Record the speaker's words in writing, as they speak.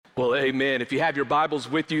Well, amen. If you have your Bibles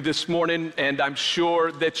with you this morning, and I'm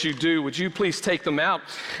sure that you do, would you please take them out?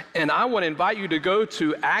 And I want to invite you to go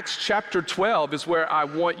to Acts chapter 12 is where I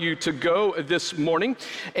want you to go this morning.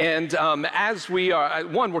 And as we are,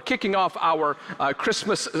 we're kicking off our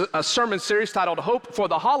Christmas sermon series titled Hope for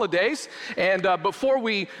the Holidays. And before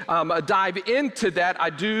we dive into that,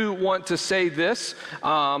 I do want to say this,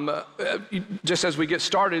 just as we get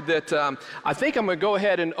started, that I think I'm going to go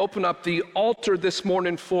ahead and open up the altar this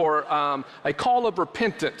morning for a call of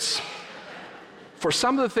repentance for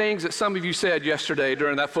some of the things that some of you said yesterday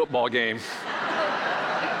during that football game.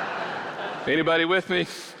 Anybody with me?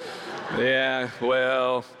 Yeah,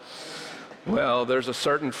 well, there's a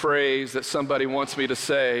certain phrase that somebody wants me to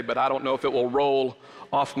say, but I don't know if it will roll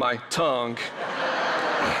off my tongue.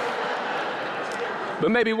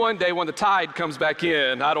 But maybe one day when the tide comes back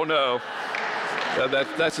in, I don't know.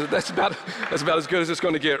 That's about as good as it's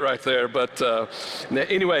going to get right there. But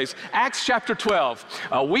anyways, Acts chapter 12.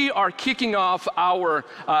 We are kicking off our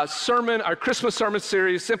Christmas sermon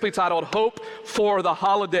series simply titled Hope for the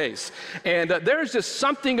Holidays. And there's just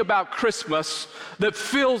something about Christmas that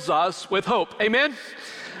fills us with hope. Amen?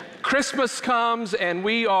 Christmas comes and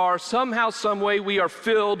we are somehow, some way, we are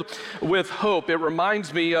filled with hope. It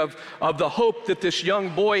reminds me of the hope that this young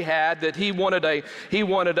boy had, that he wanted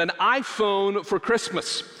an iPhone for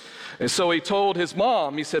Christmas. And so he told his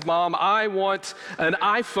mom, he said, "Mom, I want an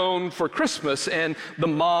iPhone for Christmas." And the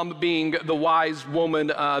mom, being the wise woman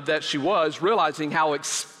that she was, realizing how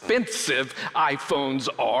expensive iPhones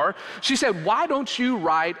are, she said, "Why don't you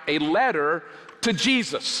write a letter to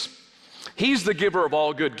Jesus? He's the giver of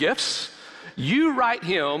all good gifts. You write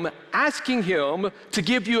him, asking him to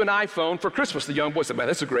give you an iPhone for Christmas." The young boy said, "Man,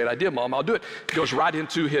 that's a great idea, Mom. I'll do it." He goes right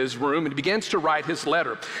into his room and he begins to write his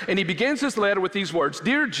letter. And he begins his letter with these words: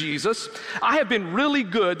 "Dear Jesus, I have been really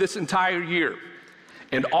good this entire year.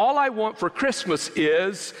 And all I want for Christmas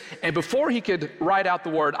is," and before he could write out the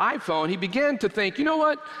word iPhone, he began to think, you know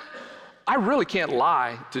what? I really can't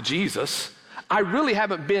lie to Jesus. I really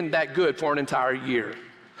haven't been that good for an entire year.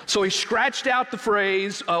 So he scratched out the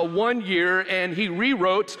phrase 1 year and he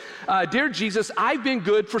rewrote, "Dear Jesus, I've been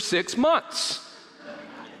good for 6 months."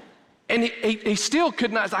 And he still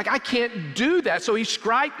could not, like, I can't do that. So he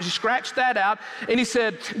scratched that out and he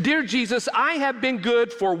said, "Dear Jesus, I have been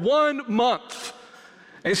good for 1 month."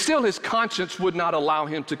 And still his conscience would not allow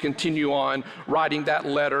him to continue on writing that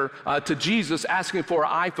letter to Jesus, asking for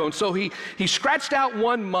an iPhone. So he scratched out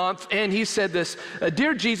 1 month and he said this: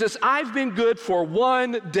 "Dear Jesus, I've been good for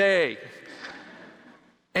 1 day."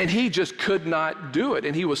 And he just could not do it.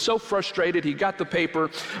 And he was so frustrated, he got the paper,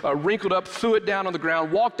 wrinkled up, threw it down on the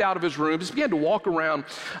ground, walked out of his room, just began to walk around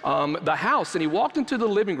the house. And he walked into the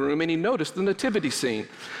living room and he noticed the nativity scene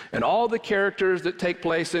and all the characters that take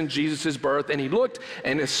place in Jesus' birth. And he looked,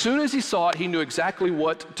 and as soon as he saw it, he knew exactly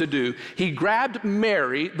what to do. He grabbed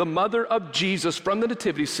Mary, the mother of Jesus, from the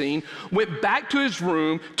nativity scene, went back to his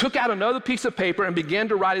room, took out another piece of paper, and began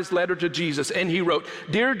to write his letter to Jesus. And he wrote,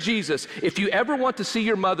 "Dear Jesus, if you ever want to see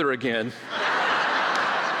your mother again."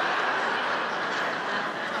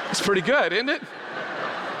 It's pretty good, isn't it?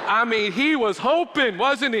 I mean, he was hoping,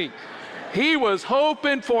 wasn't he? He was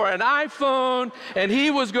hoping for an iPhone, and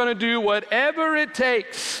he was going to do whatever it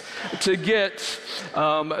takes to get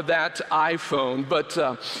that iPhone. But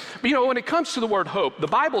when it comes to the word hope, the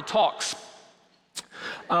Bible talks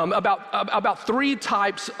about 3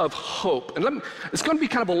 types of hope. And it's going to be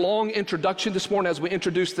kind of a long introduction this morning as we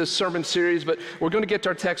introduce this sermon series, but we're going to get to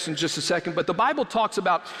our text in just a second. But the Bible talks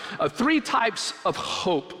about 3 types of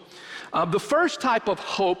hope. The first type of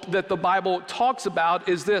hope that the Bible talks about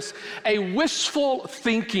is this: a wishful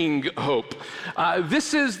thinking hope.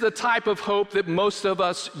 This is the type of hope that most of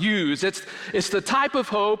us use. It's the type of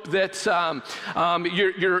hope that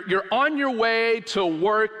you're on your way to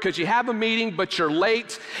work because you have a meeting, but you're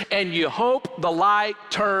late, and you hope the light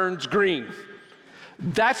turns green.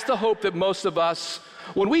 That's the hope that most of us,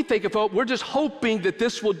 when we think of hope, we're just hoping that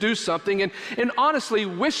this will do something. And honestly,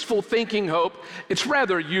 wishful thinking hope, it's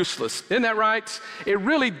rather useless. Isn't that right? It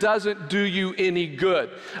really doesn't do you any good.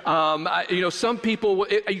 Some people,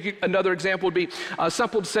 another example would be, some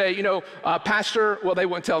people say, "Pastor," well, they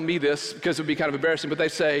wouldn't tell me this because it would be kind of embarrassing, but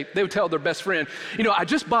they would tell their best friend, "I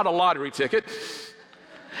just bought a lottery ticket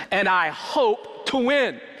and I hope to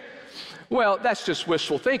win." Well, that's just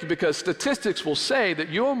wishful thinking, because statistics will say that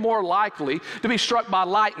you're more likely to be struck by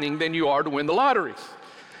lightning than you are to win the lottery.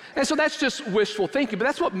 And so that's just wishful thinking. But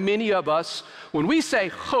that's what many of us, when we say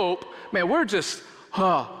hope, man, we're just,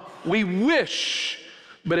 we wish,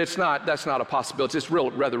 but that's not a possibility. It's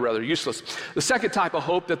rather useless. The second type of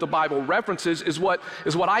hope that the Bible references is what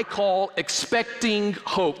I call expecting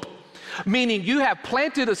hope. meaning you have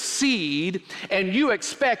planted a seed and you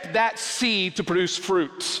expect that seed to produce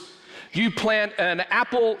fruits. You plant an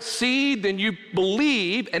apple seed, then you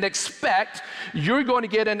believe and expect you're going to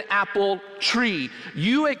get an apple tree.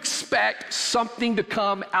 You expect something to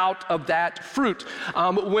come out of that fruit.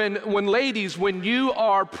 When ladies, when you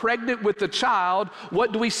are pregnant with a child,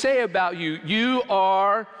 what do we say about you? You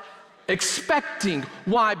are expecting.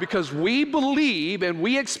 Why? Because we believe and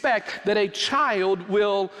we expect that a child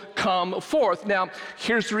will come forth. Now,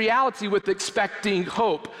 here's the reality with expecting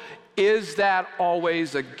hope. Is that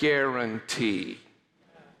always a guarantee?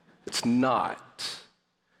 It's not.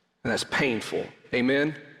 And that's painful.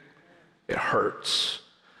 Amen? It hurts.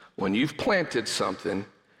 When you've planted something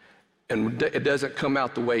and it doesn't come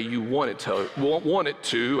out the way you want it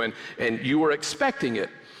to, and you were expecting it.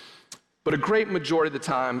 But a great majority of the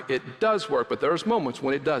time, it does work, but there's moments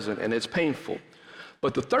when it doesn't, and it's painful.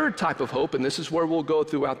 But the third type of hope, and this is where we'll go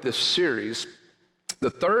throughout this series, the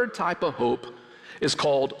third type of hope is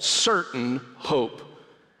called certain hope.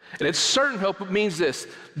 And it's certain hope. It means this,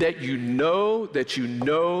 that you know that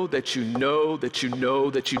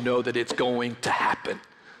it's going to happen.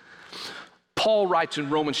 Paul writes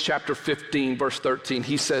in Romans chapter 15, verse 13,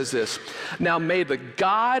 he says this, "Now may the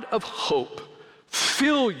God of hope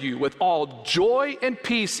fill you with all joy and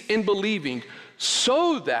peace in believing,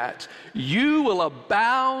 so that you will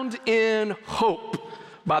abound in hope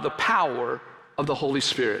by the power of the Holy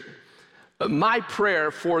Spirit." My prayer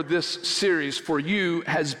for this series for you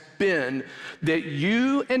has been that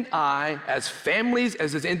you and I, as families,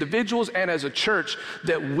 as individuals, and as a church,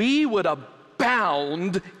 that we would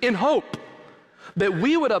abound in hope. That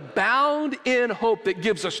we would abound in hope that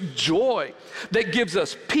gives us joy, that gives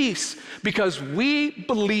us peace, because we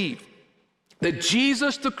believe that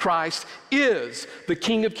Jesus the Christ is the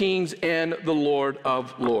King of Kings and the Lord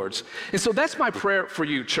of Lords. And so that's my prayer for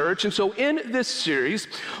you, church. And so in this series,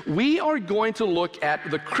 we are going to look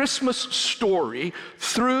at the Christmas story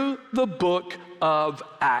through the book of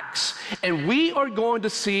Acts. And we are going to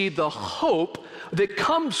see the hope that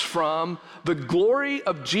comes from the glory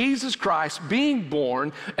of Jesus Christ being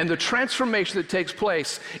born and the transformation that takes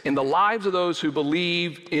place in the lives of those who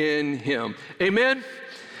believe in him. Amen?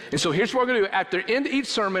 And so here's what we're going to do. At the end of each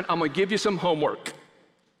sermon, I'm going to give you some homework.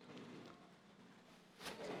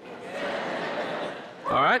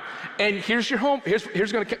 All right? And here's your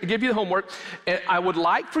here's going to give you the homework. And I would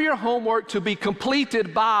like for your homework to be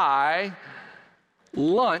completed by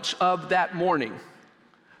lunch of that morning,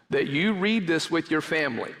 that you read this with your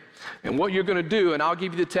family. And what you're going to do, and I'll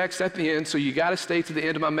give you the text at the end, so you got to stay to the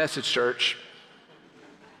end of my message, church.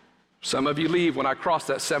 Some of you leave when I cross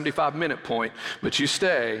that 75-minute point, but you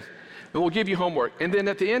stay, and we'll give you homework. And then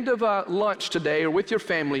at the end of lunch today, or with your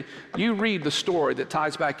family, you read the story that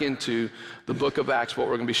ties back into the book of Acts, what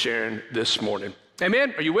we're going to be sharing this morning.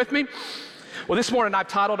 Amen? Are you with me? Well, this morning I've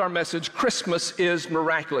titled our message, Christmas is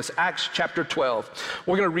Miraculous, Acts chapter 12.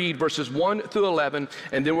 We're going to read verses 1 through 11,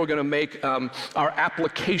 and then we're going to make our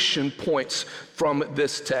application points from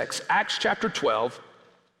this text. Acts chapter 12,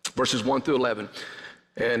 verses 1 through 11.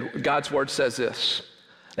 And God's word says this.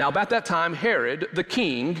 "Now about that time, Herod the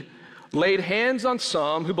king laid hands on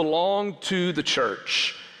some who belonged to the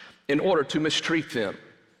church in order to mistreat them.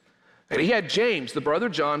 And he had James, the brother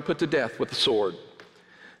of John, put to death with the sword.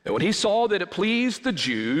 And when he saw that it pleased the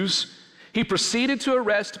Jews, he proceeded to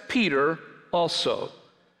arrest Peter also.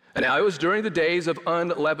 And now it was during the days of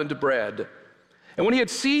unleavened bread. And when he had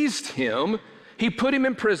seized him, he put him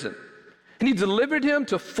in prison. And he delivered him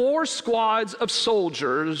to 4 squads of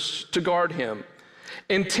soldiers to guard him,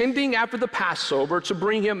 intending after the Passover to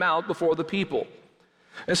bring him out before the people.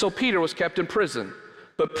 And so Peter was kept in prison,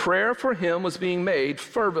 but prayer for him was being made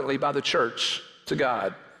fervently by the church to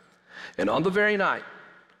God. And on the very night,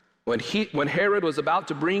 when Herod was about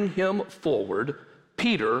to bring him forward,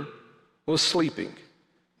 Peter was sleeping.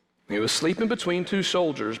 He was sleeping between 2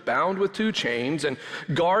 soldiers, bound with 2 chains, and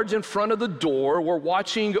guards in front of the door were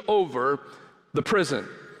watching over the prison.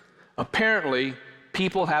 Apparently,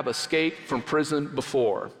 people have escaped from prison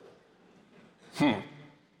before.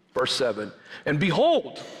 Verse 7, "And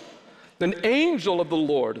behold, an angel of the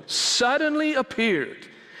Lord suddenly appeared,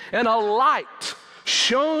 and a light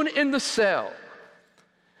shone in the cell.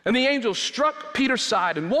 And the angel struck Peter's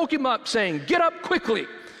side and woke him up, saying, 'Get up quickly.'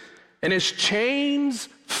 And his chains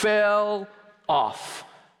fell off."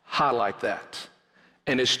 Highlight that.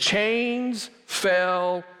 "And his chains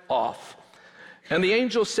fell off. And the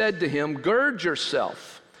angel said to him, 'Gird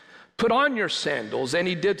yourself, put on your sandals.' And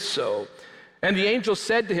he did so. And the angel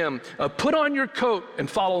said to him, 'Put on your coat and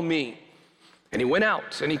follow me.' And he went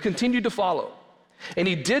out, and he continued to follow. And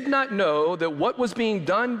he did not know that what was being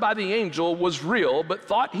done by the angel was real, but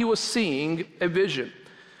thought he was seeing a vision.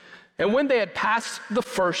 And when they had passed the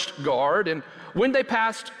first guard, and when they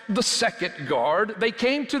passed the second guard, they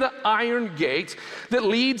came to the iron gate that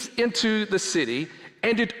leads into the city,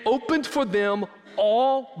 and it opened for them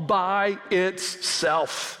all by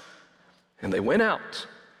itself. And they went out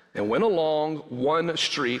and went along one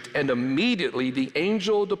street, and immediately the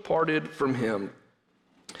angel departed from him.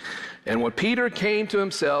 And when Peter came to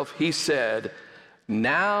himself, he said,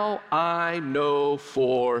 "Now I know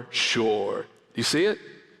for sure." You see it?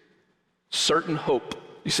 Certain hope.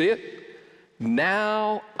 You see it?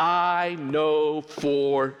 Now I know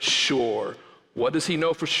for sure. What does he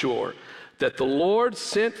know for sure? That the Lord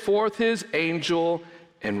sent forth his angel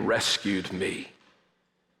and rescued me.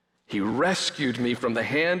 He rescued me from the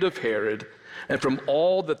hand of Herod and from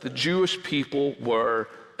all that the Jewish people were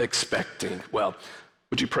expecting. Well,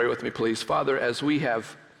 would you pray with me, please? Father, as we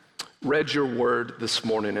have read your word this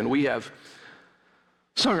morning and we have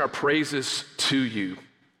sung our praises to you,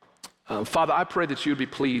 Father, I pray that you would be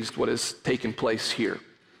pleased what has taken place here.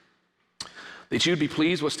 That you would be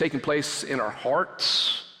pleased what's taking place in our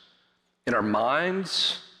hearts, in our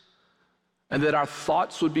minds, and that our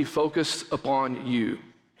thoughts would be focused upon you.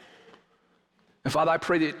 And Father, I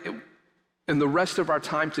pray that in the rest of our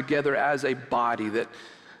time together as a body, that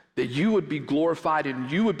you would be glorified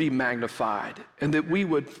and you would be magnified, and that we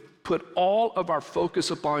would put all of our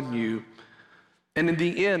focus upon you. And in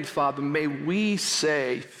the end, Father, may we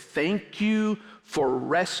say thank you for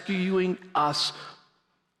rescuing us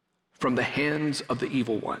from the hands of the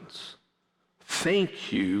evil ones.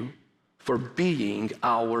 Thank you for being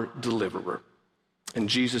our deliverer. In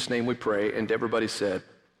Jesus' name we pray, and everybody said,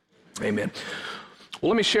 amen. Well,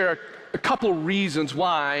 let me share a couple reasons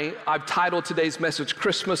why I've titled today's message,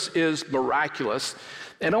 Christmas is Miraculous.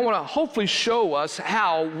 And I want to hopefully show us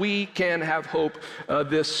how we can have hope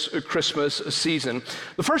this Christmas season.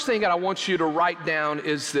 The first thing that I want you to write down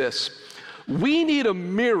is this. We need a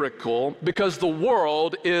miracle because the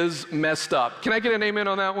world is messed up. Can I get an amen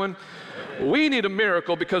on that one? We need a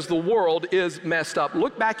miracle because the world is messed up.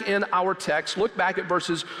 Look back in our text. Look back at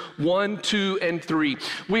verses 1, 2, and 3.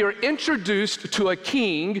 We are introduced to a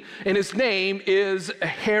king, and his name is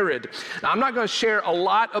Herod. Now, I'm not going to share a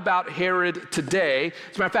lot about Herod today.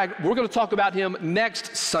 As a matter of fact, we're going to talk about him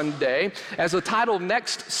next Sunday, as the title of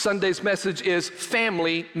next Sunday's message is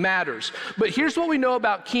Family Matters. But here's what we know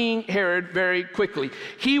about King Herod very quickly.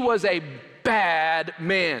 He was a bad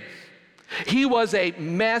man. He was a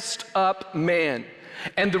messed up man.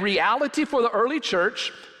 And the reality for the early church,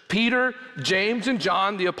 Peter, James, and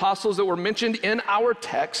John, the apostles that were mentioned in our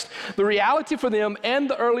text, the reality for them and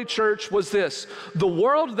the early church was this. The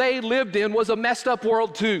world they lived in was a messed up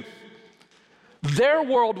world too. Their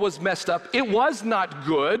world was messed up. It was not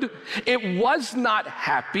good. It was not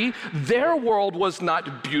happy. Their world was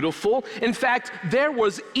not beautiful. In fact, there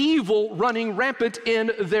was evil running rampant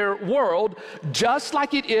in their world, just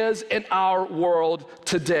like it is in our world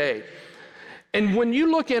today. And when you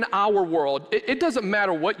look in our world, it doesn't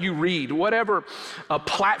matter what you read, whatever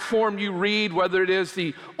platform you read, whether it is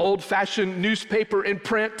the old-fashioned newspaper in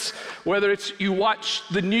print, whether it's you watch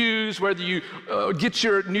the news, whether you get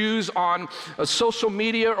your news on social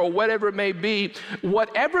media or whatever it may be,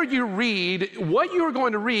 whatever you read, what you're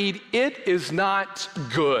going to read, it is not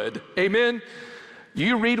good. Amen?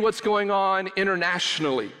 You read what's going on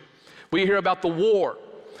internationally. We hear about the war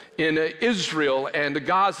in Israel and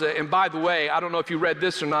Gaza. And by the way, I don't know if you read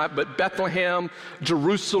this or not, but Bethlehem,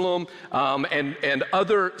 Jerusalem, and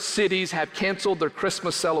other cities have canceled their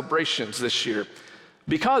Christmas celebrations this year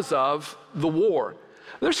because of the war.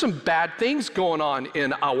 There's some bad things going on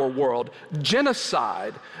in our world.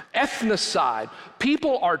 Genocide, ethnocide.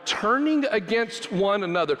 People are turning against one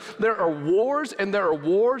another. There are wars and there are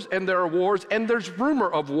wars and there are wars and there's rumor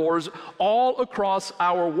of wars all across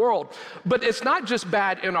our world. But it's not just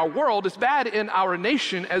bad in our world, it's bad in our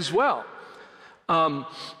nation as well.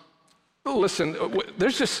 Listen,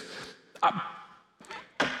 there's just,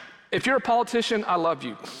 if you're a politician, I love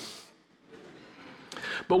you.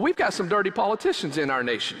 But we've got some dirty politicians in our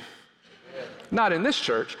nation. Not in this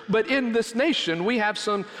church, but in this nation, we have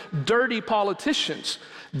some dirty politicians,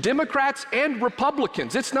 Democrats and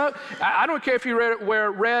Republicans. It's not, I don't care if you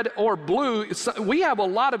wear red or blue, we have a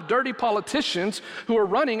lot of dirty politicians who are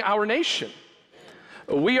running our nation.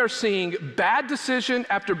 We are seeing bad decision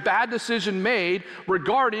after bad decision made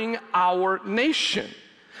regarding our nation.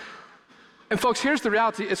 And folks, here's the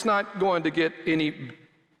reality, it's not going to get any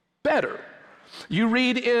better. You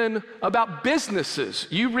read in about businesses.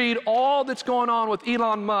 You read all that's going on with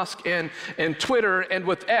Elon Musk and Twitter and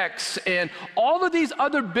with X and all of these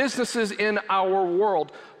other businesses in our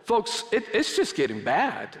world. Folks, it's just getting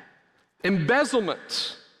bad.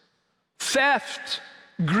 Embezzlement, theft,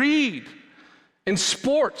 greed. In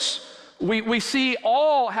sports, we see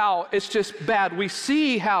all how it's just bad. We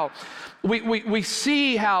see how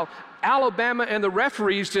Alabama and the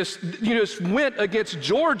referees just went against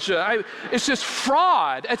Georgia. It's just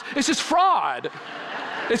fraud. It's just fraud.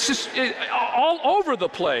 It's just all over the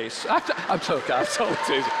place. I'm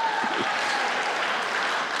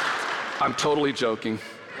totally joking.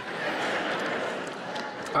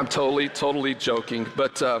 I'm totally joking.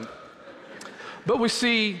 But we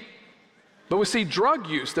see drug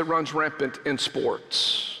use that runs rampant in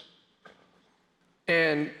sports.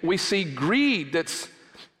 And we see greed that's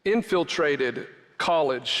infiltrated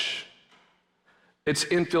college. It's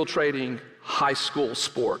infiltrating high school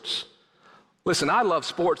sports. Listen, I love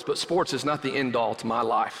sports, but sports is not the end all to my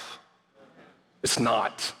life. It's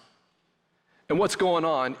not. And what's going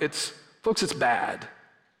on, folks, it's bad.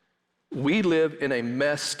 We live in a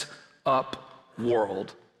messed up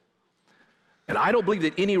world. And I don't believe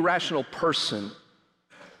that any rational person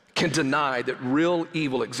can deny that real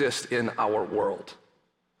evil exists in our world.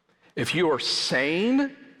 If you are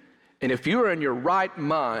sane and if you are in your right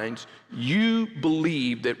mind, you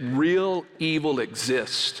believe that real evil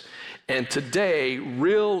exists. And today,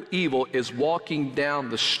 real evil is walking down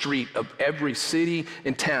the street of every city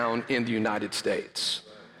and town in the United States.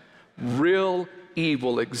 Real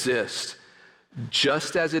evil exists,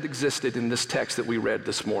 just as it existed in this text that we read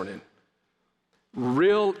this morning.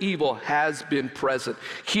 Real evil has been present.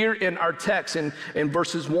 Here in our text, in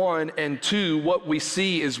verses 1 and 2, what we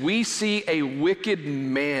see is a wicked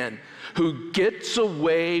man who gets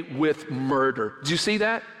away with murder. Did you see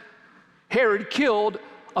that? Herod killed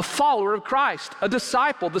a follower of Christ, a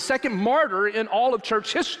disciple, the second martyr in all of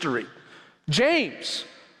church history. James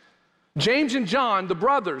and John, the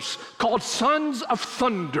brothers, called sons of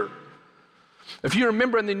thunder. If you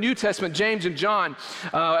remember in the New Testament, James and John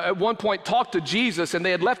at one point talked to Jesus, and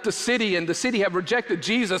they had left the city, and the city had rejected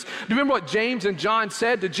Jesus. Do you remember what James and John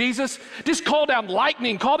said to Jesus? Just call down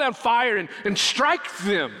lightning, call down fire, and strike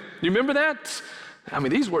them. You remember that? I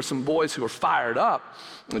mean, these were some boys who were fired up.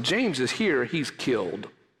 When James is here, he's killed.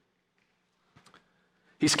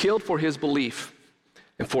 He's killed for his belief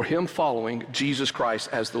and for him following Jesus Christ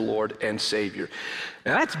as the Lord and Savior.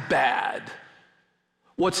 And that's bad.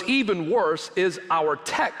 What's even worse is our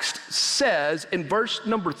text says in verse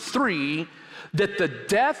number 3 that the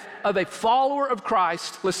death of a follower of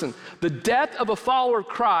Christ, listen, the death of a follower of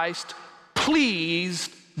Christ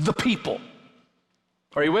pleased the people.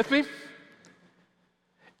 Are you with me?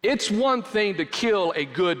 It's one thing to kill a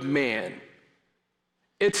good man.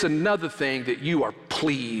 It's another thing that you are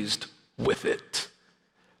pleased with it.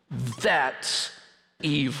 That's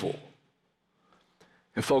evil.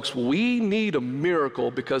 And folks, we need a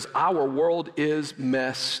miracle because our world is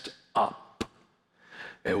messed up.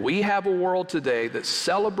 And we have a world today that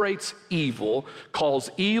celebrates evil,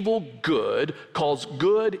 calls evil good, calls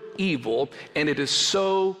good evil, and it is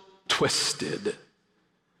so twisted.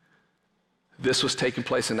 This was taking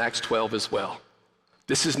place in Acts 12 as well.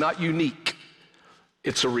 This is not unique.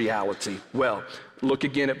 It's a reality. Well, look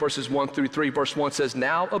again at verses 1 through 3. Verse 1 says,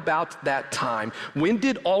 now about that time, when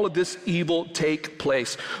did all of this evil take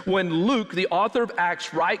place? When Luke, the author of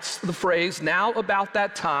Acts, writes the phrase, now about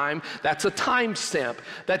that time, that's a timestamp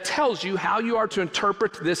that tells you how you are to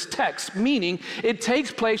interpret this text, meaning it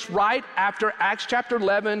takes place right after Acts chapter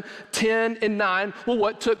 11, 10, and 9. Well,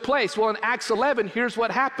 what took place? Well, in Acts 11, here's what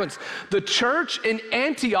happens. The church in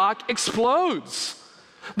Antioch explodes.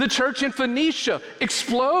 The church in Phoenicia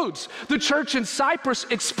explodes. The church in Cyprus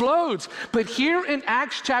explodes. But here in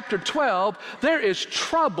Acts chapter 12, there is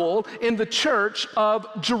trouble in the church of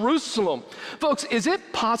Jerusalem. Folks, is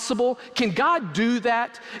it possible? Can God do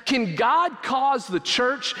that? Can God cause the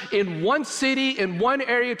church in one city, in one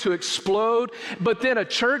area to explode, but then a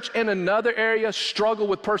church in another area struggle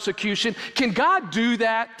with persecution? Can God do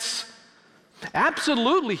that?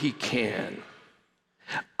 Absolutely, He can.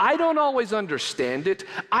 I don't always understand it.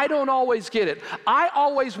 I don't always get it. I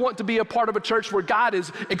always want to be a part of a church where God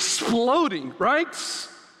is exploding, right?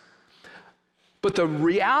 But the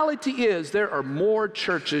reality is there are more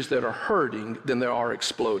churches that are hurting than there are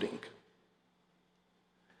exploding.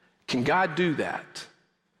 Can God do that?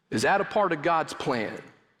 Is that a part of God's plan?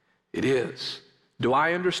 It is. Do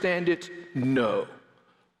I understand it? No.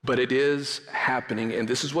 But it is happening, and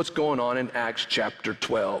this is what's going on in Acts chapter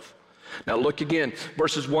 12. Now look again,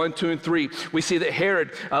 verses 1, 2, and 3. We see that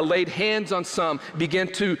Herod laid hands on some, began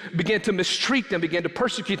to mistreat them, began to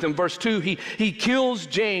persecute them. Verse 2, he kills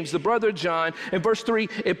James, the brother of John. And verse 3,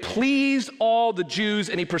 it pleased all the Jews,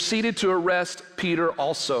 and he proceeded to arrest Peter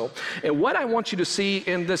also. And what I want you to see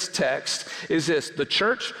in this text is this: the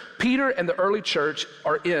church, Peter and the early church,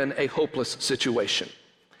 are in a hopeless situation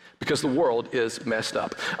because the world is messed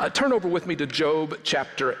up. Turn over with me to Job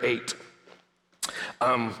chapter 8.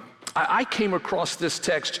 I came across this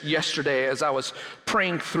text yesterday as I was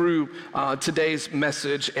praying through today's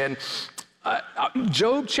message, and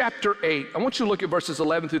Job chapter 8, I want you to look at verses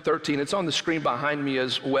 11 through 13. It's on the screen behind me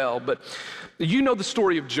as well, but you know the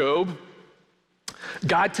story of Job.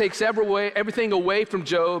 God takes everything away from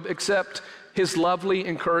Job except his lovely,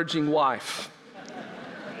 encouraging wife,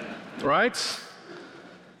 right?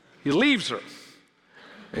 He leaves her,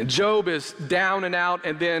 and Job is down and out,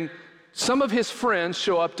 and then some of his friends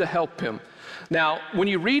show up to help him. Now, when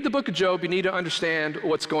you read the book of Job, you need to understand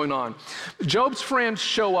what's going on. Job's friends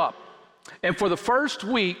show up, and for the first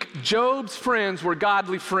week, Job's friends were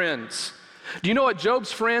godly friends. Do you know what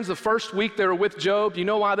Job's friends, the first week they were with Job, do you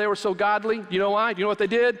know why they were so godly? Do you know why? Do you know what they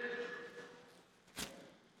did?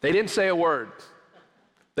 They didn't say a word.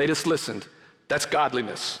 They just listened. That's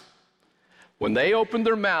godliness. When they opened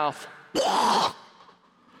their mouth,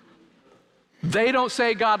 they don't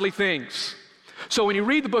say godly things. So when you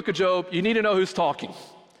read the book of Job, you need to know who's talking.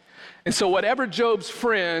 And so whatever Job's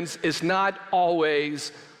friends is not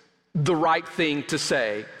always the right thing to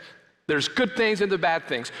say. There's good things and the bad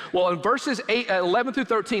things. Well, in verses 11 through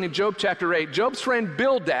 13 in Job chapter 8, Job's friend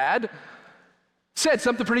Bildad said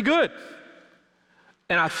something pretty good.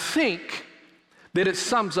 And I think that it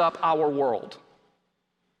sums up our world.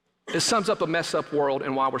 It sums up a messed up world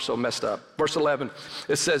and why we're so messed up. Verse 11,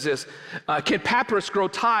 it says this: can papyrus grow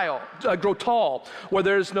tall where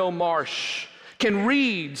there's no marsh? Can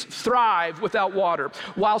reeds thrive without water?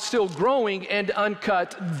 While still growing and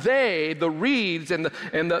uncut, the reeds and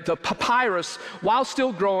the papyrus, while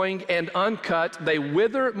still growing and uncut, they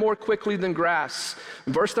wither more quickly than grass.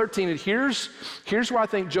 In verse 13, and here's where I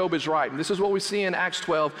think Job is right. And this is what we see in Acts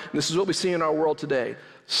 12, and this is what we see in our world today.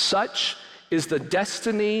 Such is the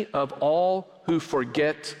destiny of all who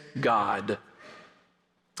forget God.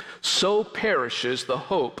 So perishes the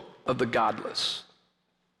hope of the godless.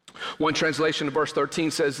 One translation of verse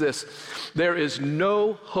 13 says this: there is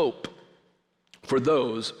no hope for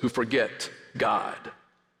those who forget God.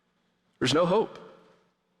 There's no hope.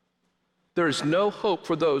 There is no hope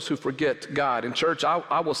for those who forget God. In church,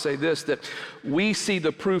 I will say this, that we see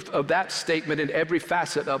the proof of that statement in every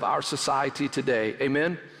facet of our society today.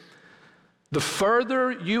 Amen? The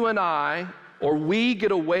further you and I, or we,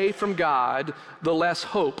 get away from God, the less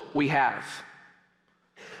hope we have.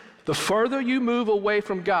 The further you move away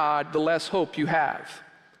from God, the less hope you have.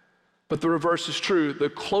 But the reverse is true. The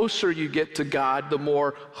closer you get to God, the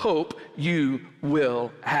more hope you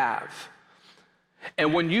will have.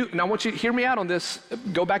 And I want you to hear me out on this.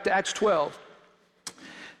 Go back to Acts 12.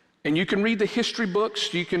 And you can read the history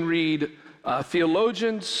books, you can read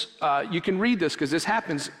theologians, you can read this because this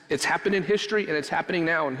happens. It's happened in history and it's happening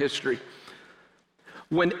now in history.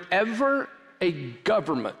 Whenever a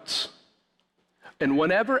government and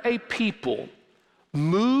whenever a people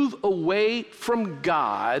move away from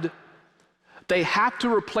God, they have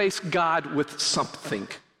to replace God with something.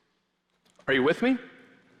 Are you with me?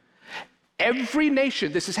 Every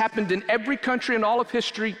nation, this has happened in every country in all of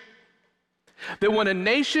history, that when a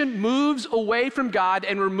nation moves away from God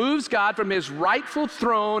and removes God from his rightful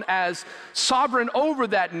throne as sovereign over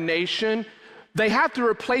that nation, they have to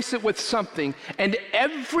replace it with something. And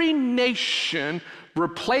every nation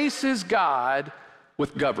replaces God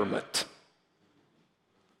with government.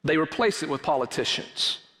 They replace it with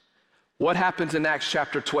politicians. What happens in Acts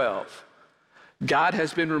chapter 12? God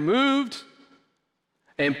has been removed,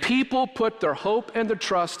 and people put their hope and their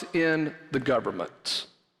trust in the government.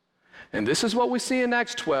 And this is what we see in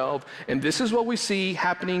Acts 12, and this is what we see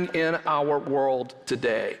happening in our world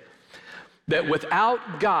today. That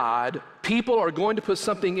without God, people are going to put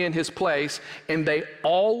something in his place, and they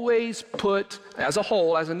always put, as a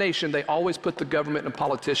whole, as a nation, they always put the government and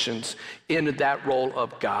politicians into that role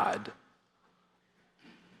of God.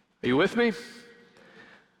 Are you with me?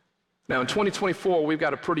 Now in 2024, we've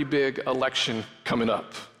got a pretty big election coming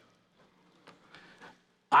up.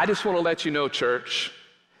 I just want to let you know, church,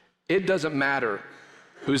 it doesn't matter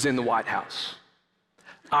who's in the White House.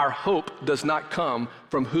 Our hope does not come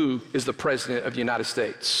from who is the President of the United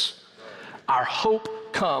States. Our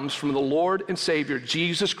hope comes from the Lord and Savior,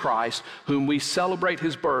 Jesus Christ, whom we celebrate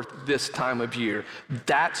his birth this time of year.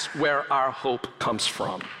 That's where our hope comes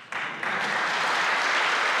from.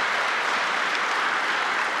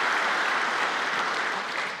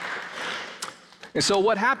 And so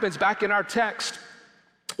what happens back in our text,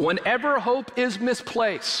 whenever hope is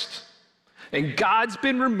misplaced and God's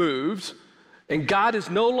been removed, and God is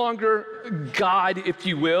no longer God, if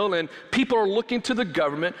you will, and people are looking to the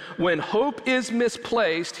government, when hope is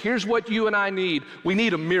misplaced, here's what you and I need. We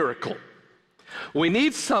need a miracle. We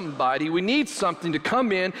need somebody, we need something to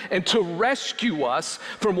come in and to rescue us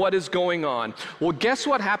from what is going on. Well, guess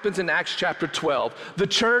what happens in Acts chapter 12? The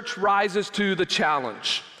church rises to the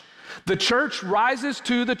challenge. The church rises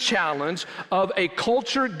to the challenge of a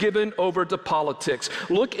culture given over to politics.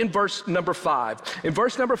 Look in verse number 5. In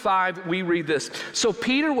verse number 5, we read this. So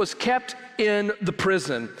Peter was kept in the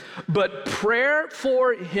prison, but prayer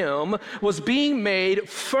for him was being made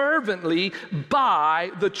fervently by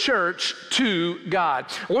the church to God.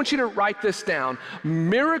 I want you to write this down.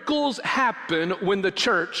 Miracles happen when the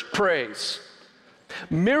church prays.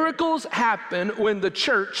 Miracles happen when the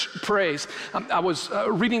church prays. I was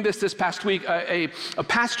reading this past week. A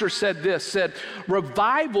pastor said this,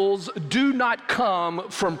 revivals do not come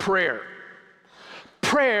from prayer.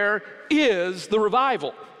 Prayer is the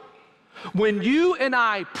revival. When you and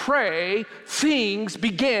I pray, things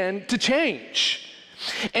begin to change.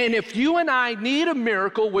 And if you and I need a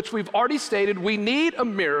miracle, which we've already stated, we need a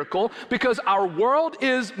miracle because our world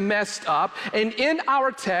is messed up. And in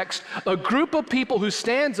our text, a group of people who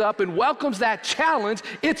stands up and welcomes that challenge,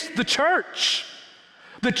 it's the church.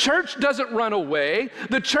 The church doesn't run away.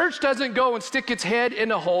 The church doesn't go and stick its head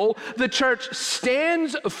in a hole. The church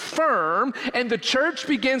stands firm, and the church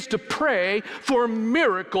begins to pray for a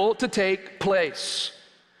miracle to take place.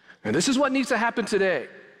 And this is what needs to happen today.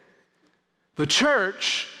 The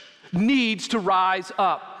church needs to rise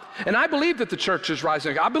up. And I believe that the church is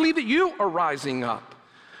rising up. I believe that you are rising up.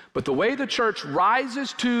 But the way the church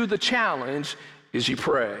rises to the challenge is you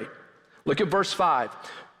pray. Look at verse 5.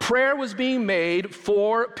 Prayer was being made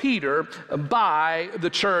for Peter by the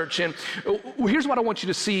church. And here's what I want you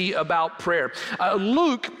to see about prayer.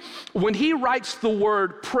 Luke, when he writes the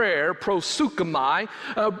word prayer, proseuchomai,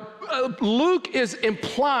 Luke is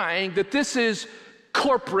implying that this is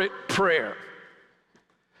corporate prayer.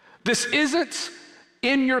 This isn't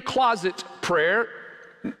in your closet prayer,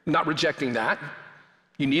 not rejecting that.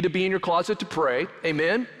 You need to be in your closet to pray,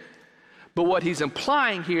 amen? But what he's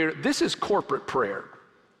implying here, this is corporate prayer.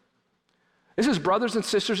 This is brothers and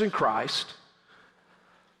sisters in Christ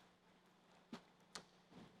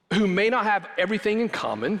who may not have everything in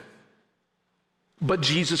common, but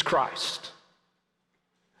Jesus Christ.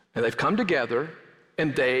 And they've come together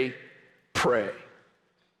and they pray.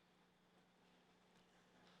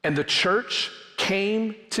 And the church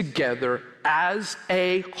came together as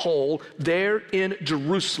a whole there in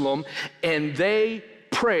Jerusalem, and they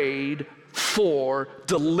prayed for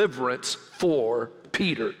deliverance for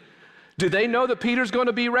Peter. Do they know that Peter's going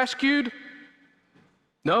to be rescued?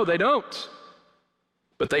 No, they don't.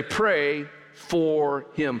 But they pray for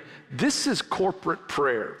him. This is corporate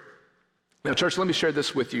prayer. Now, church, let me share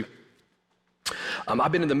this with you.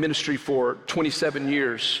 I've been in the ministry for 27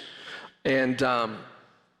 years, and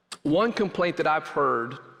one complaint that I've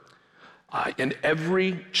heard in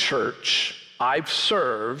every church I've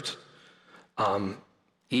served,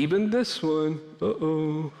 even this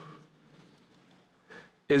one,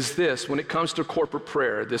 is this: when it comes to corporate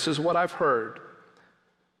prayer, this is what I've heard.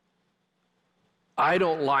 I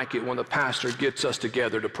don't like it when the pastor gets us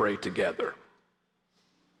together to pray together.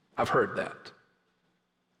 I've heard that.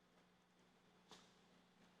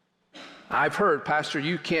 I've heard, Pastor,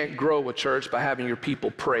 you can't grow a church by having your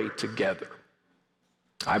people pray together.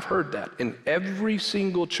 I've heard that in every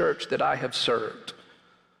single church that I have served.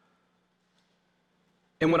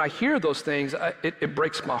 And when I hear those things, it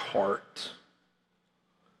breaks my heart.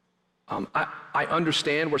 I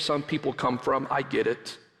understand where some people come from. I get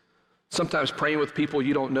it. Sometimes praying with people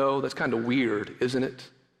you don't know, that's kind of weird, isn't it?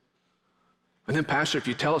 And then, Pastor, if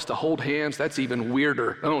you tell us to hold hands, that's even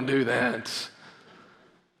weirder. I don't do that.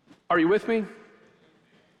 Are you with me?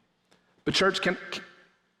 But church, can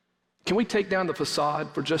we take down the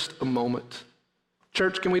facade for just a moment?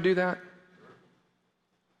 Church, can we do that?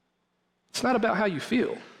 It's not about how you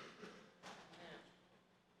feel.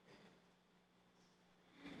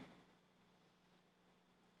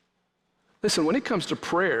 Listen, when it comes to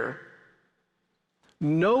prayer,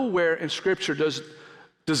 nowhere in Scripture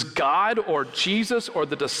does God or Jesus or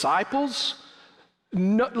the disciples,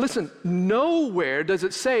 nowhere does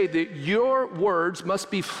it say that your words must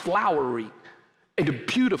be flowery and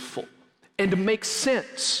beautiful and to make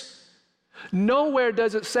sense. Nowhere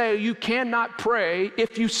does it say you cannot pray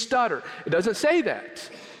if you stutter. It doesn't say that.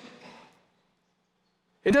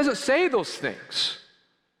 It doesn't say those things.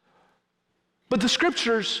 But the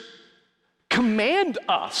scriptures command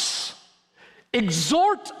us,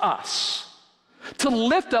 exhort us to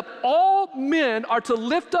lift up, all men are to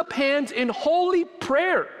lift up hands in holy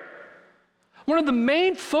prayer. One of the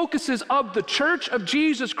main focuses of the Church of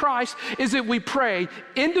Jesus Christ is that we pray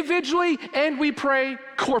individually and we pray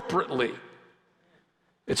corporately.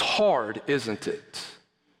 It's hard, isn't it?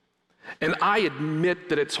 And I admit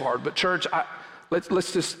that it's hard, but church,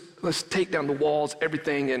 let's take down the walls,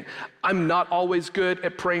 everything. And I'm not always good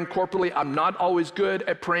at praying corporately. I'm not always good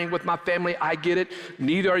at praying with my family. I get it.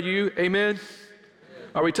 Neither are you. Amen?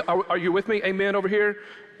 Are you with me? Amen over here?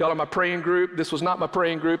 Y'all are my praying group. This was not my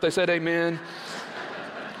praying group. They said amen.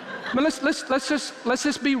 But let's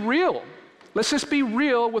just be real. Let's just be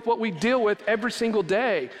real with what we deal with every single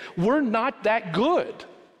day. We're not that good.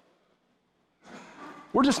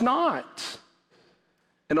 We're just not.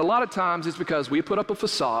 And a lot of times it's because we put up a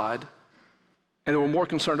facade and we're more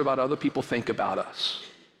concerned about other people think about us.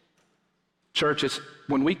 Church, it's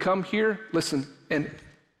when we come here, listen, and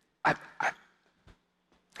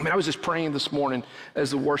I was just praying this morning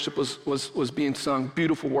as the worship was being sung,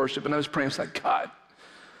 beautiful worship, and I was praying, it's like, God,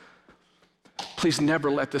 please never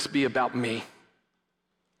let this be about me.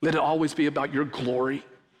 Let it always be about your glory,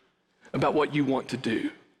 about what you want to do.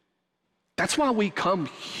 That's why we come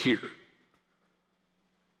here.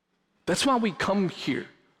 That's why we come here.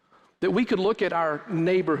 That we could look at our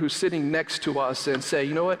neighbor who's sitting next to us and say,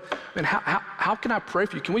 you know what, man, how can I pray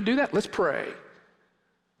for you? Can we do that? Let's pray.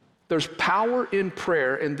 There's power in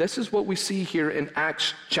prayer, and this is what we see here in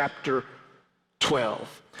Acts chapter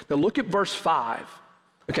 12. Now look at verse 5.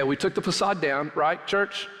 Okay, we took the facade down, right,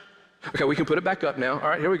 church? Okay, we can put it back up now. All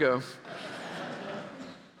right, here we go.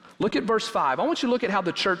 Look at verse 5. I want you to look at how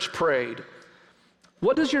the church prayed.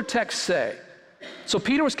 What does your text say? So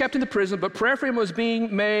Peter was kept in the prison, but prayer for him was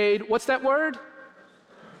being made, what's that word?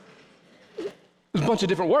 There's a bunch of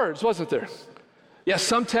different words, wasn't there? Yes,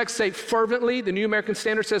 some texts say fervently. The New American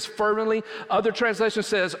Standard says fervently. Other translation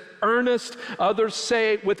says earnest. Others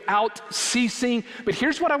say without ceasing. But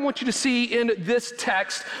here's what I want you to see in this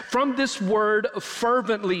text from this word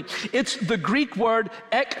fervently. It's the Greek word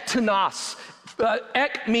ektenos.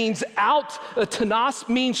 Ek means out. Tenos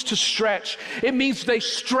means to stretch. It means they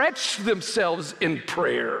stretch themselves in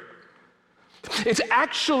prayer. It's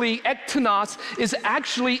actually, ektenos is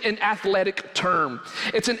actually an athletic term.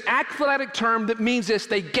 It's an athletic term that means this: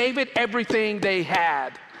 they gave it everything they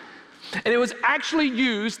had. And it was actually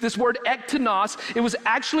used, this word ektenos, it was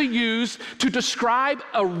actually used to describe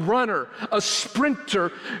a runner, a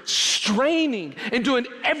sprinter, straining and doing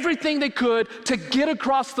everything they could to get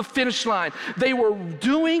across the finish line. They were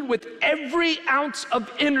doing with every ounce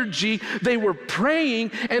of energy, they were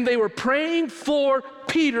praying, and they were praying for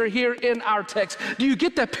Peter here in our text. Do you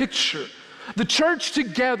get that picture? The church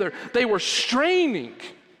together, they were straining.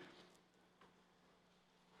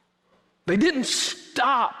 They didn't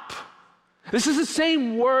stop. This is the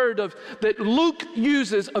same word that Luke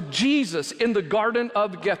uses of Jesus in the Garden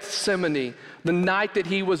of Gethsemane, the night that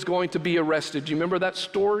he was going to be arrested. Do you remember that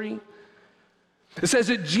story? It says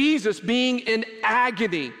that Jesus, being in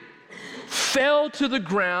agony, fell to the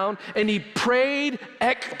ground and he prayed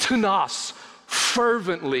ektenos,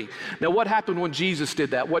 fervently. Now, what happened when Jesus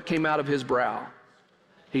did that? What came out of his brow?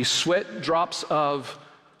 He sweat drops of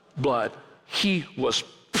blood. He was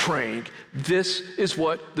praying. This is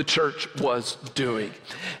what the church was doing.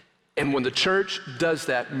 And when the church does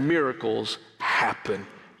that, miracles happen.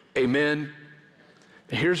 Amen.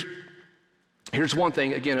 Here's one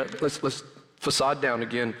thing. Again, let's facade down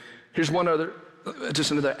again. Here's one other,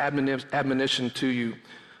 just another admonition to you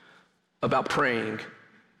about praying.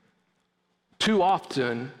 Too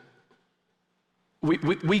often,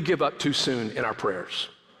 we give up too soon in our prayers.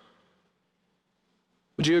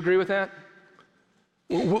 Would you agree with that?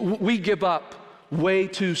 We give up way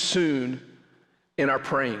too soon in our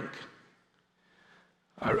praying.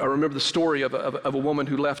 I remember the story of a woman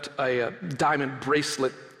who left a diamond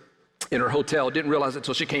bracelet in her hotel. Didn't realize it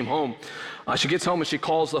until she came home. She gets home and she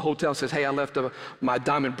calls the hotel and says, hey, I left my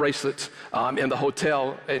diamond bracelets in the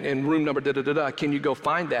hotel in room number da-da-da-da. Can you go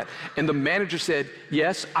find that? And the manager said,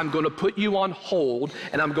 yes, I'm going to put you on hold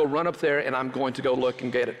and I'm going to run up there and I'm going to go look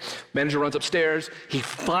and get it. Manager runs upstairs. He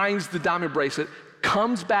finds the diamond bracelet,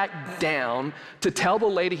 comes back down to tell the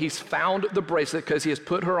lady he's found the bracelet because he has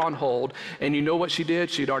put her on hold. And you know what she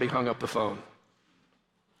did? She'd already hung up the phone.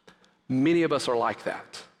 Many of us are like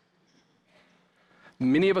that.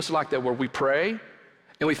 Many of us are like that, where we pray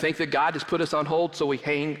And we think that God has put us on hold, so we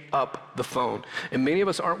hang up the phone. And many of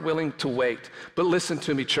us aren't willing to wait. But listen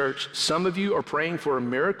to me, church. Some of you are praying for a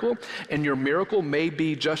miracle, and your miracle may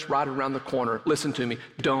be just right around the corner. Listen to me.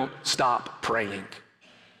 Don't stop praying.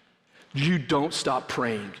 You don't stop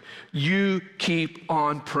praying. You keep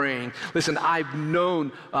on praying. Listen, I've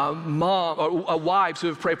known wives who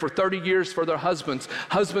have prayed for 30 years for their husbands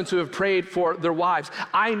who have prayed for their wives.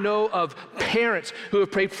 I know of parents who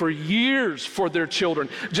have prayed for years for their children.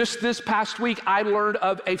 Just this past week, I learned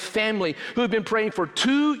of a family who have been praying for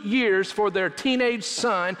 2 years for their teenage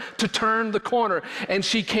son to turn the corner. And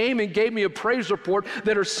she came and gave me a praise report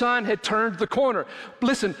that her son had turned the corner.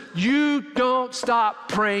 Listen, you don't stop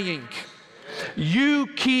praying. You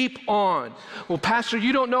keep on. Well, Pastor,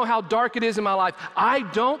 you don't know how dark it is in my life. I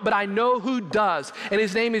don't, but I know who does. And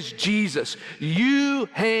his name is Jesus. You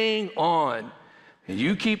hang on. And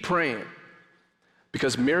you keep praying.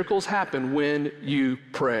 Because miracles happen when you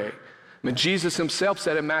pray. I mean, Jesus himself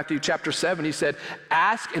said in Matthew chapter 7, he said,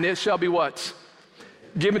 ask and it shall be what?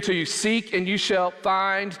 Given to you. Seek and you shall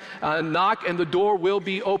find. Knock and the door will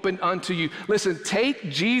be opened unto you. Listen, take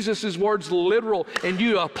Jesus' words literal and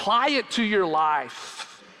you apply it to your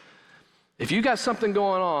life. If you got something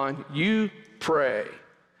going on, you pray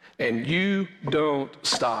and you don't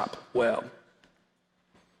stop. Well,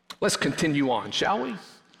 let's continue on, shall we?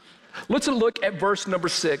 Let's look at verse number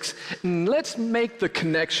 6 and let's make the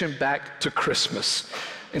connection back to Christmas.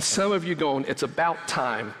 And some of you going, it's about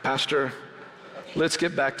time, Pastor. Let's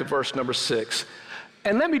get back to verse number 6.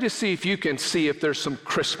 And let me just see if you can see if there's some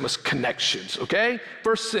Christmas connections, okay?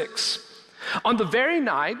 Verse 6. On the very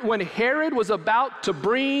night when Herod was about to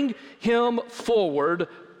bring him forward,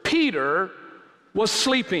 Peter was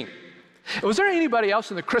sleeping. Was there anybody else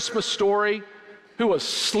in the Christmas story who was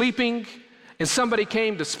sleeping and somebody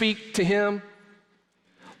came to speak to him?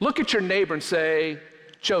 Look at your neighbor and say,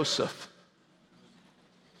 Joseph.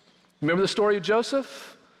 Remember the story of Joseph?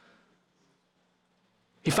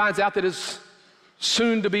 He finds out that his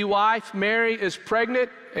soon-to-be wife, Mary, is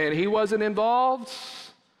pregnant, and he wasn't involved.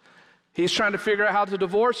 He's trying to figure out how to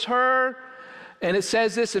divorce her. And it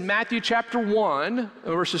says this in Matthew chapter 1,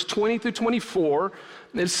 verses 20 through 24.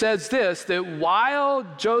 It says this, that while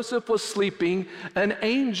Joseph was sleeping, an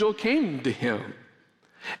angel came to him.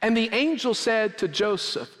 And the angel said to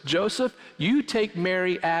Joseph, Joseph, you take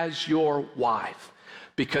Mary as your wife,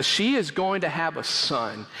 because she is going to have a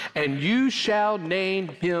son, and you shall name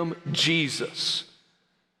him Jesus.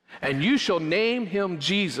 And you shall name him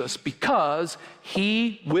Jesus because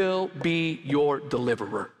he will be your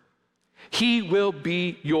deliverer. He will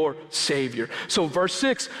be your Savior. So verse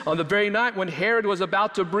 6, on the very night when Herod was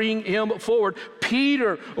about to bring him forward,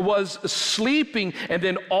 Peter was sleeping, and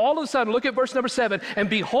then all of a sudden, look at verse number 7, and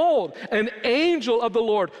behold, an angel of the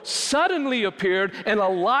Lord suddenly appeared, and a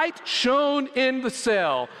light shone in the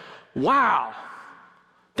cell. Wow,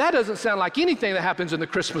 that doesn't sound like anything that happens in the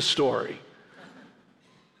Christmas story.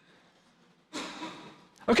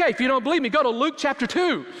 Okay, if you don't believe me, go to Luke chapter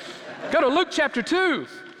 2. Go to Luke chapter 2.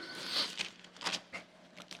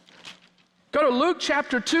 Go to Luke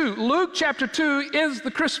chapter 2. Luke chapter 2 is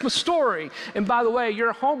the Christmas story. And by the way,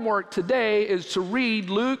 your homework today is to read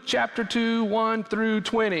Luke chapter 2, 1 through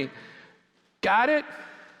 20. Got it?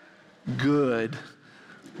 Good.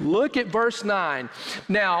 Look at verse 9.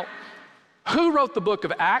 Now, who wrote the book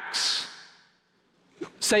of Acts?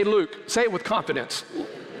 Say Luke. Say it with confidence.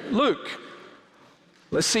 Luke.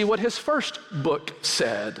 Let's see what his first book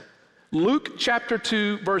said. Luke chapter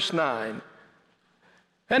 2, verse 9.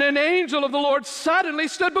 And an angel of the Lord suddenly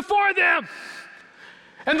stood before them,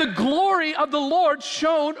 and the glory of the Lord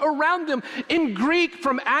shone around them. In Greek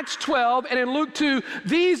from Acts 12 and in Luke 2,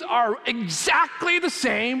 these are exactly the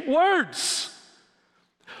same words.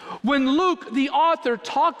 When Luke, the author,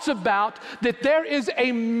 talks about that there is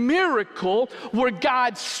a miracle where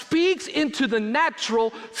God speaks into the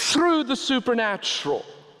natural through the supernatural.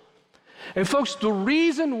 And folks, the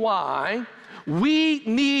reason why we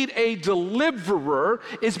need a deliverer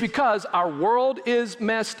is because our world is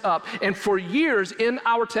messed up. And for years, in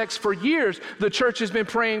our text, for years, the church has been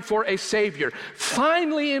praying for a Savior.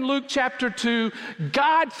 Finally, in Luke chapter 2,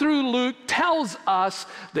 God, through Luke, tells us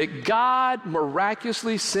that God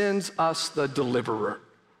miraculously sends us the deliverer.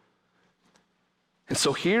 And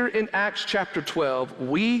so here in Acts chapter 12,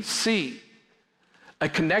 we see a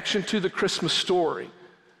connection to the Christmas story.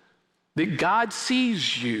 That God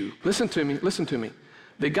sees you, listen to me,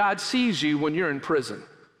 that God sees you when you're in prison.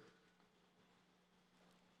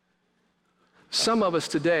 Some of us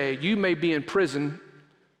today, you may be in prison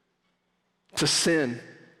to sin.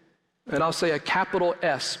 And I'll say a capital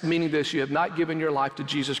S, meaning this, you have not given your life to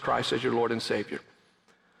Jesus Christ as your Lord and Savior.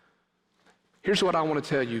 Here's what I want to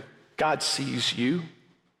tell you. God sees you,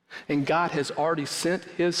 and God has already sent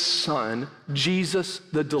his son, Jesus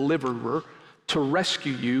the deliverer, to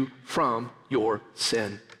rescue you from your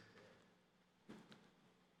sin.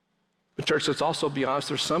 But church, let's also be honest.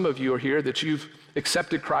 There's some of you are here that you've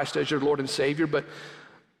accepted Christ as your Lord and Savior, but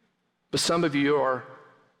some of you are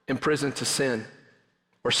imprisoned to sin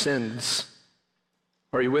or sins.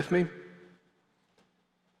 Are you with me?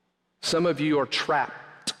 Some of you are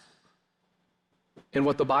trapped in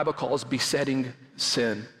what the Bible calls besetting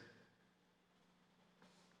sin.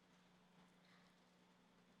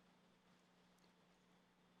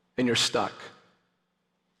 And you're stuck.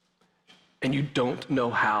 And you don't know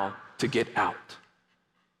how to get out.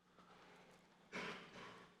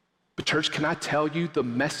 But church, can I tell you the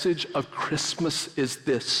message of Christmas is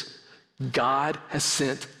this: God has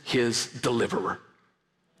sent his deliverer.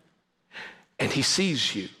 And he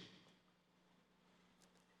sees you.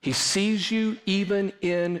 He sees you even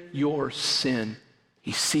in your sin.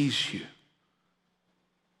 He sees you.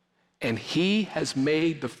 And he has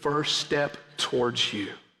made the first step towards you.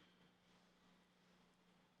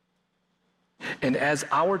 And as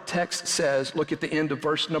our text says, look at the end of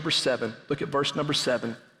verse number 7. Look at verse number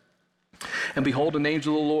 7. And behold, an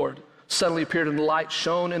angel of the Lord suddenly appeared in the light,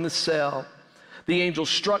 shone in the cell. The angel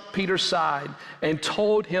struck Peter's side and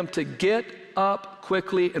told him to get up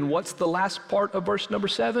quickly. And what's the last part of verse number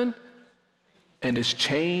 7? And his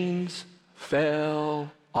chains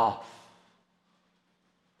fell off.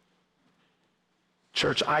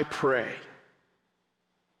 Church, I pray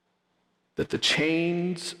that the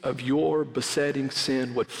chains of your besetting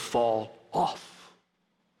sin would fall off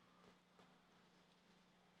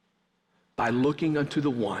by looking unto the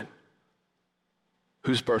one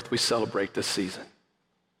whose birth we celebrate this season.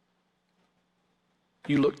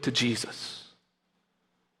 You look to Jesus.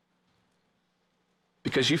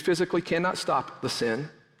 Because you physically cannot stop the sin,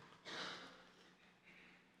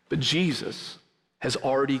 but Jesus has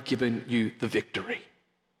already given you the victory.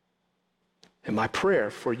 And my prayer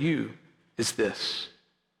for you is this,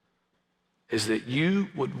 is that you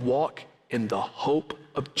would walk in the hope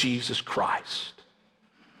of Jesus Christ,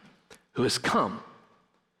 who has come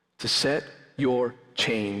to set your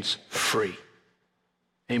chains free.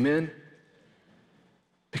 Amen?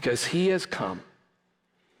 Because he has come.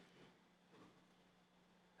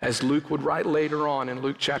 As Luke would write later on in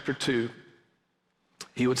Luke chapter 2,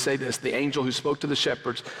 he would say this, the angel who spoke to the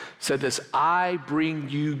shepherds said this, I bring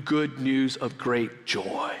you good news of great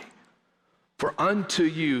joy. For unto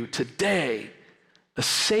you today a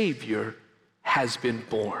Savior has been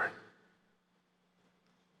born.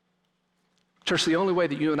 Church, the only way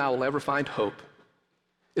that you and I will ever find hope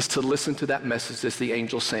is to listen to that message as the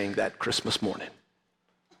angel sang that Christmas morning.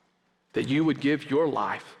 That you would give your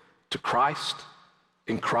life to Christ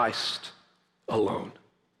and Christ alone.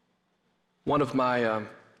 One of my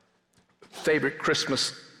favorite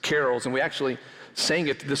Christmas carols, and we actually sang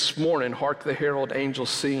it this morning, Hark the Herald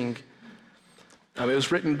Angels Sing. It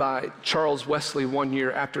was written by Charles Wesley 1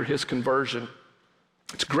 year after his conversion.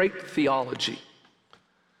 It's great theology.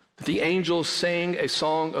 The angels sang a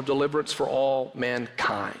song of deliverance for all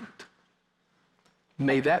mankind.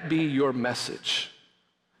 May that be your message.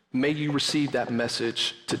 May you receive that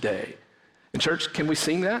message today. And church, can we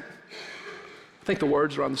sing that? I think the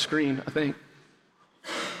words are on the screen, I think.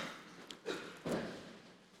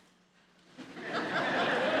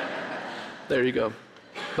 There you go.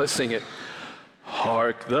 Let's sing it.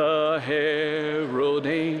 Hark the herald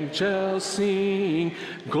angels sing,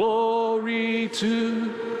 glory to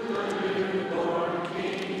the newborn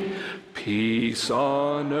King. Peace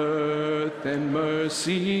on earth and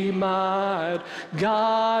mercy mild,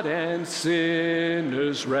 God and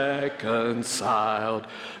sinners reconciled.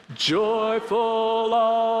 Joyful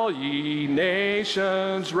all ye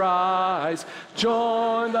nations rise,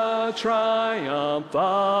 join the triumph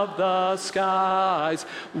of the skies.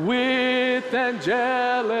 With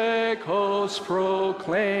angelic hosts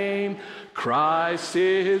proclaim, Christ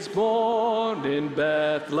is born in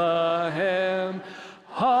Bethlehem.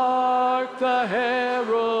 Hark the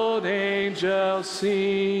herald angels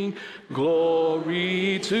sing,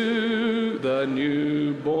 glory to the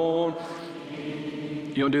newborn.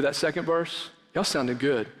 You want to do that second verse? Y'all sounded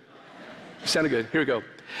good. You sounded good. Here we go.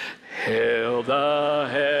 Hail the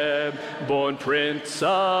heaven-born Prince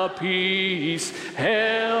of Peace.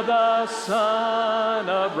 Hail the Son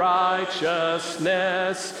of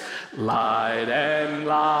Righteousness. Light and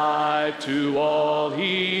life to all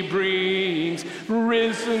he brings,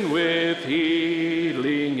 risen with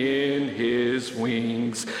healing in his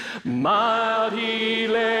wings. Mild he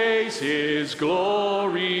lays his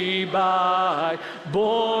glory by,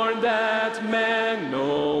 born that man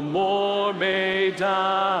no more may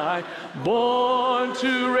die, born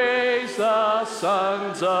to raise the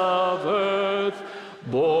sons of earth,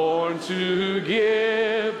 born to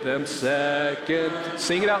give them second.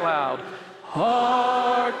 Sing it out loud.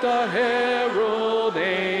 Hark the herald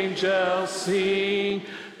angels sing,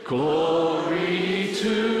 glory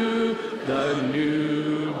to the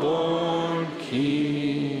newborn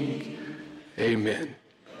King. Amen.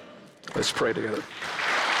 Let's pray together.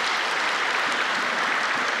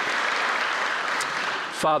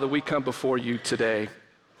 Father, we come before you today.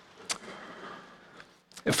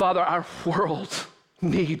 And Father, our world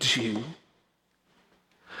needs you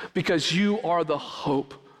because you are the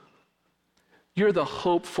hope. You're the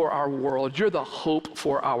hope for our world. You're the hope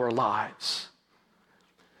for our lives.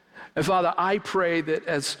 And Father, I pray that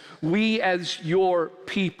as we, as your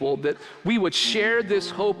people, that we would share this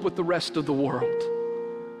hope with the rest of the world.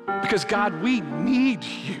 Because God, we need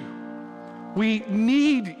you. We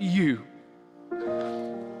need you.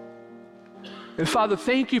 And Father,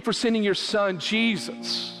 thank you for sending your son,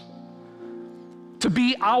 Jesus, to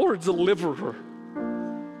be our deliverer.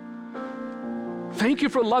 Thank you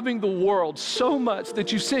for loving the world so much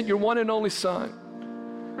that you sent your one and only Son,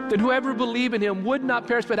 that whoever believed in him would not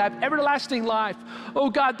perish but have everlasting life. Oh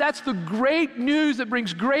God, that's the great news that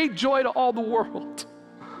brings great joy to all the world.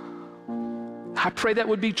 I pray that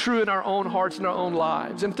would be true in our own hearts and our own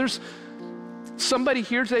lives. And if there's somebody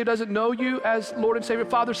here today who doesn't know you as Lord and Savior,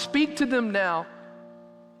 Father, speak to them now.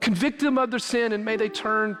 Convict them of their sin, and may they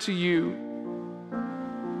turn to you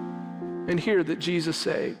and hear that Jesus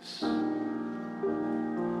saves.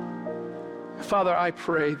 Father, I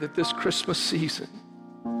pray that this Christmas season,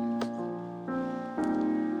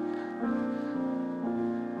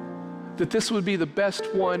 that this would be the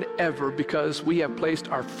best one ever because we have placed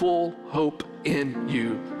our full hope in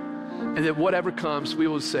you. And that whatever comes, we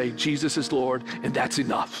will say, Jesus is Lord, and that's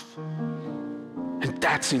enough. And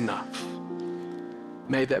that's enough.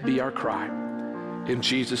 May that be our cry. In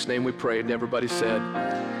Jesus' name we pray. And everybody said,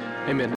 amen.